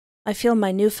 I feel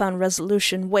my newfound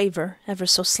resolution waver ever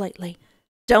so slightly.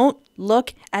 Don't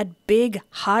look at big,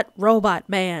 hot robot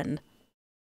man.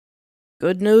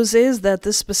 Good news is that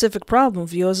this specific problem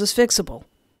of yours is fixable.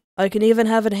 I can even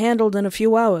have it handled in a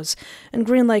few hours, and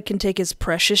Greenlight can take his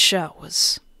precious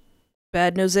showers.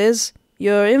 Bad news is,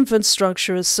 your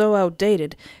infrastructure is so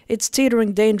outdated, it's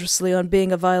teetering dangerously on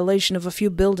being a violation of a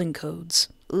few building codes.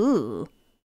 Ooh.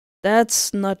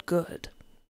 That's not good.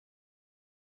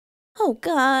 Oh,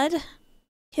 God.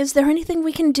 Is there anything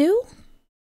we can do?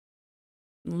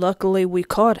 Luckily, we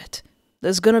caught it.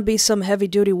 There's gonna be some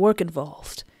heavy-duty work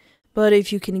involved. But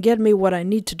if you can get me what I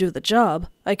need to do the job,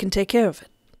 I can take care of it.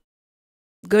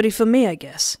 Goody for me, I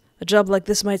guess. A job like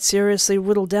this might seriously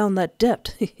whittle down that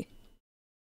debt.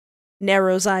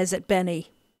 Narrows eyes at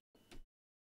Benny.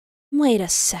 Wait a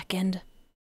second.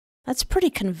 That's pretty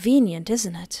convenient,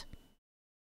 isn't it?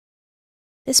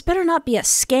 This better not be a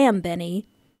scam, Benny.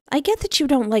 I get that you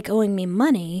don't like owing me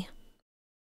money.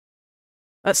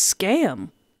 A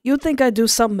scam? You'd think I'd do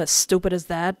something as stupid as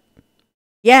that?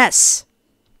 Yes!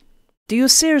 Do you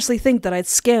seriously think that I'd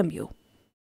scam you?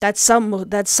 That's something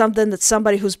that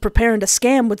somebody who's preparing to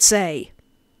scam would say.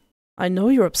 I know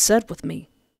you're upset with me,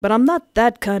 but I'm not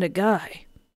that kind of guy.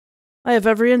 I have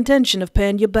every intention of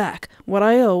paying you back what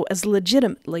I owe as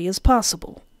legitimately as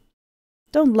possible.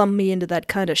 Don't lump me into that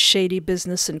kind of shady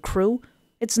business and crew.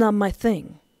 It's not my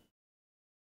thing.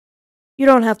 You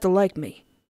don't have to like me,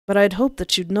 but I'd hope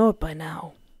that you'd know it by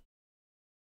now.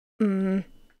 I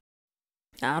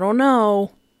don't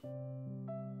know.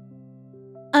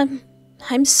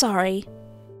 I'm sorry.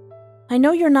 I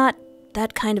know you're not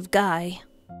that kind of guy,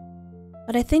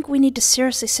 but I think we need to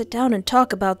seriously sit down and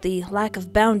talk about the lack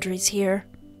of boundaries here.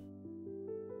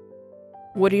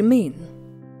 What do you mean?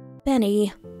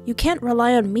 Benny, you can't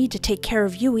rely on me to take care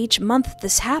of you each month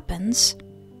this happens.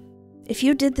 If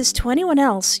you did this to anyone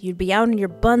else, you'd be out in your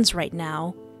buns right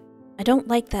now. I don't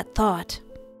like that thought.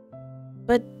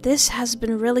 But this has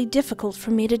been really difficult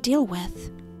for me to deal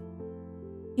with.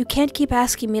 You can't keep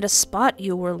asking me to spot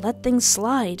you or let things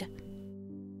slide.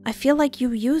 I feel like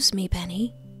you use me,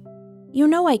 Benny. You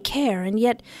know I care, and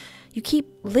yet you keep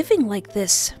living like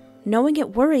this, knowing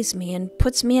it worries me and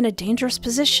puts me in a dangerous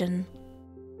position.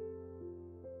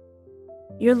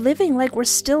 You're living like we're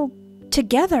still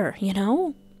together, you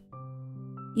know?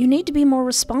 You need to be more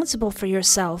responsible for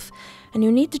yourself, and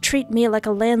you need to treat me like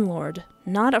a landlord,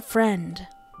 not a friend.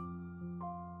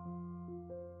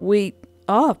 We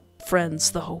are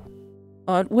friends, though,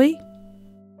 aren't we?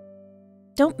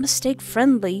 Don't mistake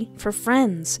friendly for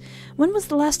friends. When was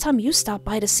the last time you stopped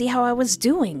by to see how I was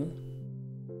doing?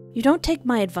 You don't take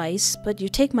my advice, but you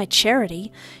take my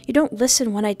charity. You don't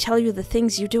listen when I tell you the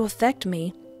things you do affect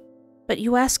me, but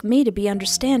you ask me to be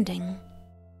understanding.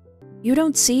 You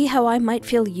don't see how I might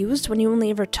feel used when you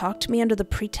only ever talk to me under the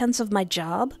pretense of my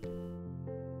job?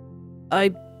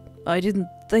 I didn't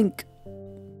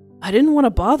want to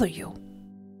bother you.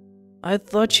 I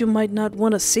thought you might not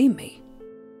want to see me.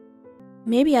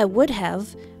 Maybe I would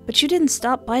have, but you didn't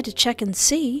stop by to check and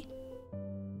see.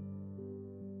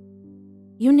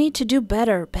 You need to do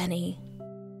better, Benny.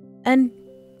 And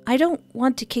I don't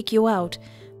want to kick you out,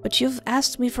 but you've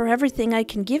asked me for everything I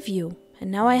can give you,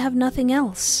 and now I have nothing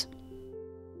else.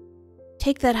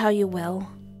 Take that how you will.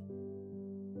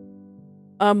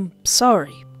 I'm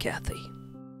sorry, Kathy.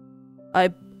 I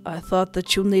thought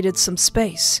that you needed some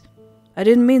space. I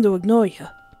didn't mean to ignore you.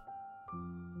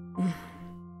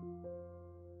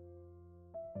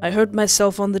 I hurt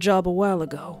myself on the job a while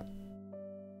ago.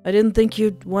 I didn't think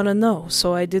you'd want to know,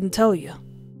 so I didn't tell you.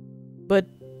 But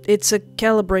it's a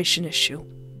calibration issue.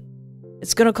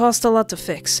 It's gonna cost a lot to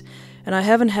fix, and I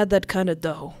haven't had that kind of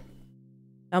dough.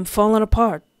 I'm falling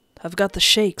apart. I've got the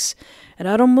shakes, and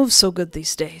I don't move so good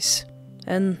these days.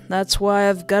 And that's why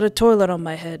I've got a toilet on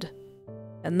my head.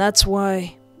 And that's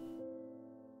why...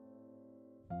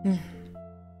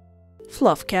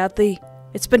 Fluff, Kathy.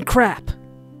 It's been crap.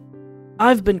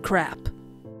 I've been crap.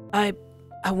 I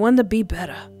want to be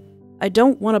better. I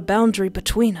don't want a boundary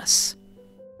between us.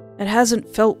 It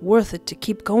hasn't felt worth it to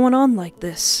keep going on like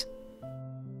this.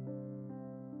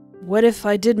 What if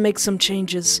I did make some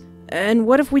changes, and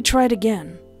what if we tried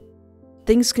again?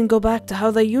 Things can go back to how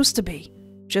they used to be,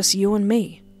 just you and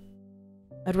me.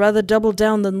 I'd rather double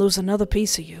down than lose another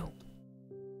piece of you.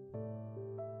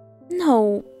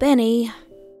 No, Benny.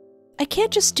 I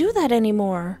can't just do that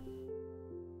anymore.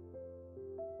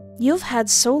 You've had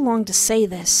so long to say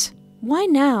this. Why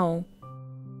now?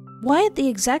 Why at the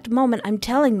exact moment I'm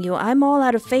telling you I'm all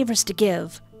out of favors to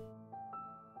give?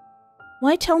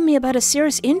 Why tell me about a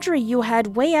serious injury you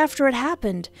had way after it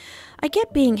happened? I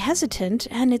get being hesitant,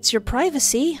 and it's your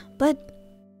privacy, but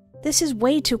this is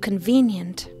way too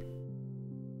convenient.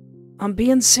 I'm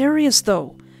being serious,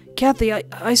 though. Kathy,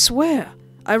 I swear.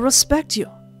 I respect you.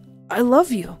 I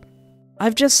love you.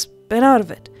 I've just been out of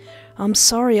it. I'm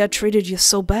sorry I treated you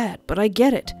so bad, but I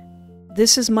get it.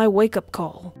 This is my wake-up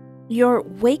call. Your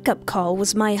wake-up call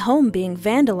was my home being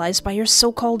vandalized by your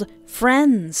so-called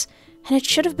friends, and it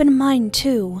should have been mine,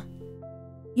 too.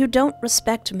 You don't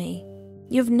respect me.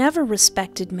 You've never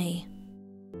respected me.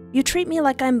 You treat me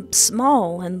like I'm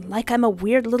small and like I'm a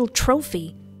weird little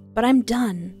trophy, but I'm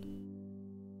done.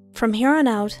 From here on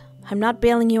out, I'm not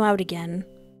bailing you out again.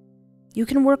 You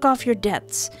can work off your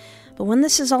debts, but when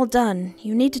this is all done,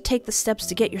 you need to take the steps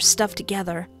to get your stuff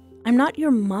together. I'm not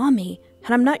your mommy,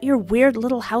 and I'm not your weird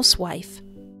little housewife.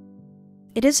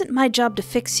 It isn't my job to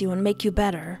fix you and make you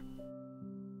better.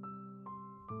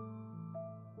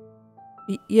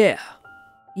 Yeah,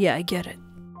 I get it.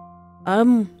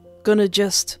 I'm gonna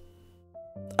just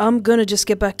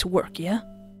get back to work, yeah?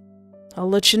 I'll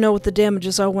let you know what the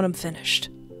damages are when I'm finished.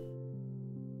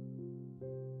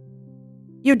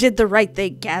 You did the right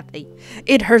thing, Kathy.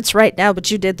 It hurts right now,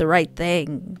 but you did the right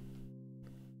thing.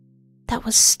 That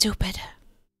was stupid.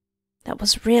 That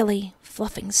was really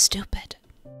fluffing stupid.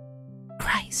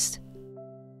 Christ.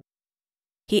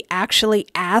 He actually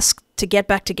asked to get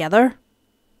back together?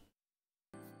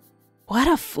 What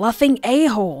a fluffing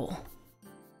a-hole.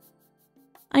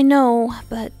 I know,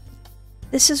 but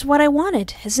this is what I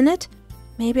wanted, isn't it?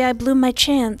 Maybe I blew my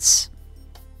chance.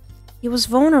 He was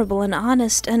vulnerable and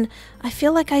honest, and I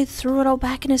feel like I threw it all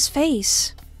back in his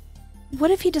face.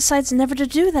 What if he decides never to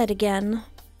do that again?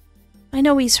 I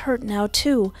know he's hurt now,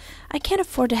 too. I can't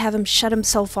afford to have him shut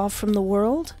himself off from the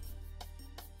world.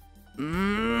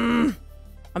 I'm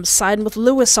siding with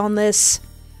Lewis on this.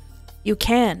 You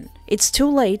can. It's too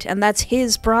late, and that's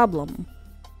his problem.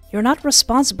 You're not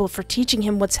responsible for teaching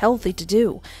him what's healthy to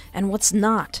do, and what's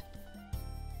not.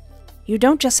 You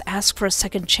don't just ask for a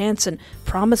second chance and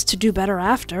promise to do better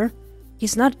after.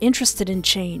 He's not interested in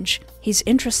change. He's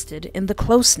interested in the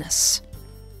closeness.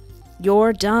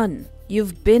 You're done.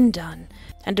 You've been done.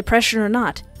 And depression or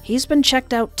not, he's been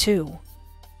checked out too.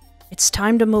 It's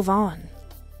time to move on.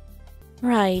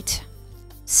 Right.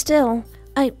 Still,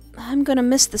 I'm gonna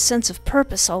miss the sense of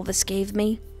purpose all this gave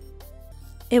me.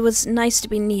 It was nice to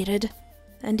be needed,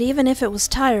 and even if it was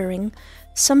tiring,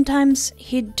 sometimes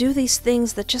he'd do these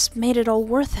things that just made it all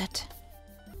worth it.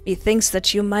 He thinks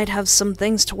that you might have some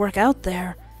things to work out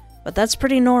there, but that's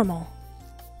pretty normal.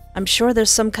 I'm sure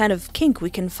there's some kind of kink we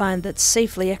can find that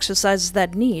safely exercises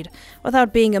that need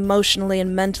without being emotionally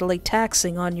and mentally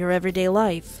taxing on your everyday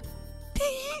life.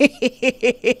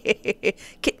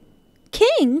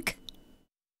 Kink?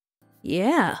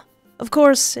 Yeah. Of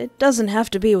course, it doesn't have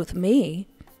to be with me.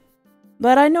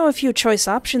 But I know a few choice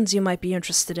options you might be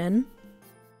interested in.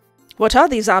 What are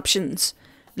these options?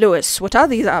 Lewis, what are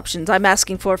these options? I'm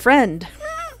asking for a friend.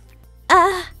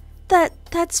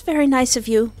 That's very nice of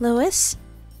you, Lewis.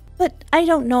 But I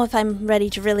don't know if I'm ready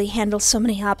to really handle so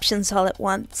many options all at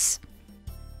once.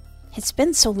 It's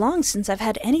been so long since I've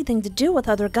had anything to do with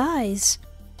other guys.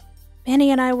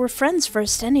 Manny and I were friends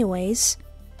first anyways.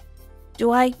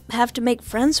 Do I have to make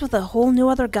friends with a whole new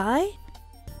other guy?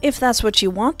 If that's what you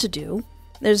want to do,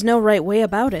 there's no right way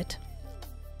about it.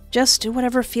 Just do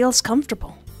whatever feels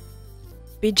comfortable.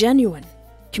 Be genuine,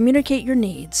 communicate your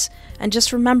needs, and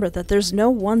just remember that there's no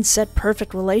one set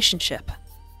perfect relationship.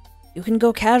 You can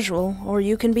go casual, or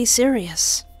you can be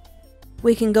serious.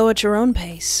 We can go at your own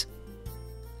pace.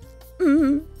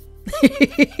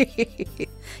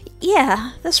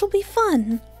 Yeah, this will be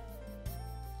fun.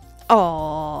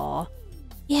 Aww.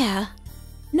 Yeah,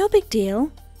 no big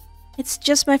deal. It's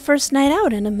just my first night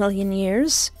out in a million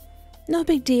years. No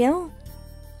big deal.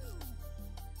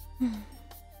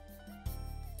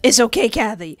 It's okay,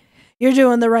 Kathy. You're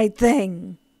doing the right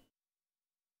thing.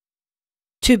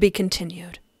 To be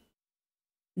continued.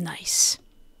 Nice.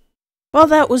 Well,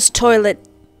 that was Toilet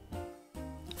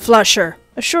Flusher,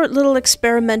 a short little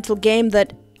experimental game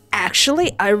that,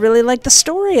 actually, I really like the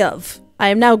story of. I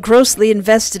am now grossly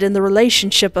invested in the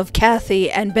relationship of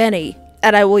Kathy and Benny,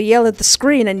 and I will yell at the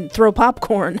screen and throw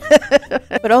popcorn.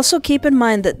 But also keep in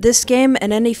mind that this game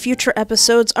and any future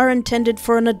episodes are intended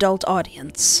for an adult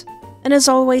audience. And as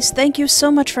always, thank you so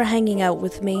much for hanging out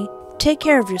with me. Take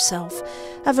care of yourself.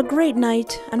 Have a great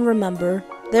night, and remember,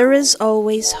 there is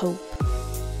always hope.